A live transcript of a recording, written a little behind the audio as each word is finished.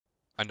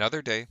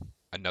Another day,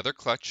 another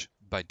clutch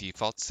by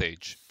default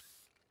Sage.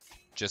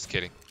 Just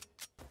kidding.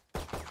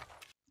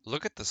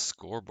 Look at the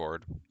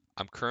scoreboard.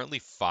 I'm currently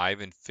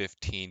 5 and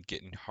 15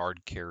 getting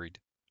hard carried.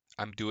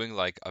 I'm doing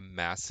like a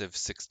massive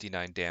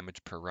 69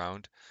 damage per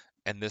round,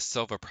 and this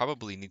Silva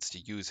probably needs to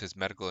use his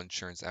medical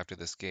insurance after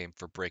this game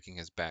for breaking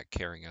his back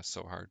carrying us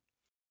so hard.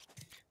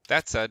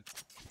 That said,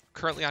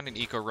 currently on an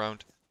eco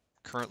round,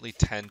 currently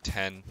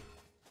 10-10.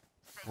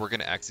 We're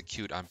going to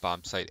execute on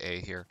bomb site A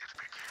here.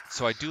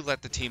 So I do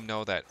let the team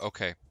know that,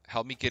 okay,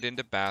 help me get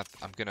into Bath.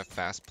 I'm going to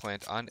fast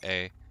plant on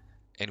A,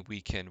 and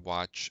we can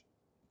watch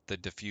the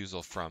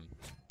defusal from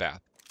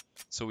Bath.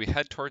 So we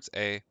head towards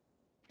A.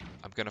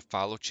 I'm going to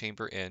follow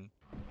chamber in.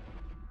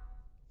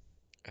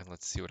 And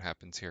let's see what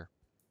happens here.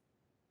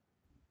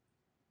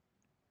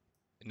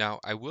 Now,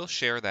 I will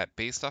share that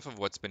based off of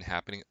what's been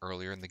happening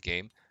earlier in the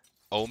game,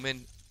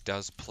 Omen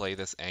does play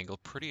this angle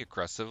pretty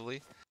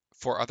aggressively.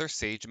 For other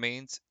Sage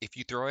mains, if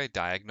you throw a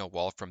diagonal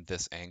wall from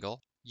this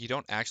angle, you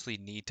don't actually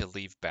need to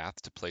leave Bath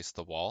to place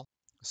the wall.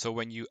 So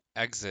when you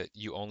exit,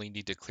 you only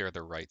need to clear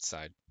the right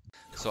side.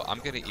 So I'm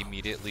going to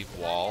immediately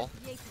wall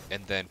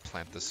and then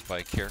plant the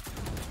spike here.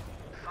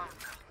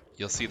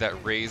 You'll see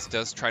that Raze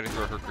does try to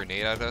throw her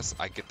grenade at us.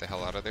 I get the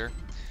hell out of there.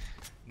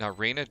 Now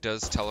Reyna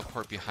does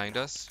teleport behind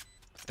us.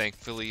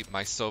 Thankfully,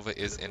 my Sova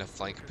is in a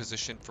flank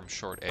position from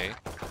short A.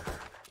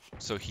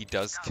 So he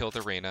does kill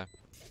the Reyna,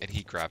 and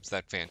he grabs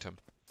that Phantom.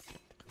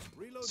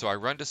 So I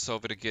run to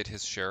Sova to get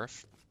his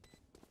Sheriff.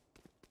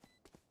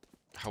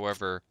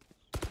 However,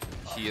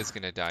 he is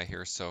going to die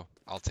here, so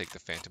I'll take the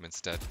Phantom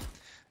instead.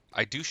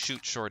 I do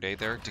shoot short A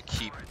there to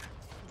keep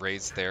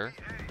Raze there.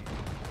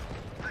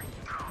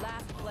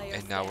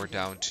 And now we're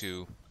down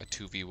to a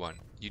 2v1.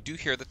 You do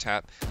hear the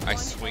tap. I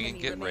swing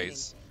and get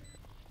Raze.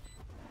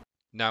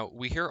 Now,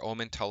 we hear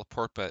Omen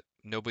teleport, but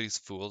nobody's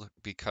fooled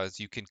because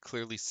you can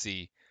clearly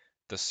see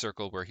the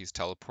circle where he's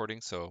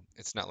teleporting, so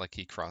it's not like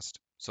he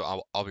crossed. So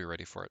I'll be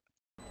ready for it.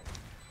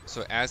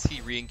 So as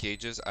he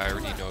re-engages, I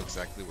already know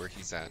exactly where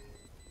he's at.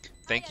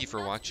 Thank you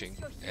for watching,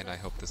 and I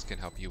hope this can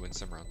help you win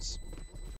some rounds.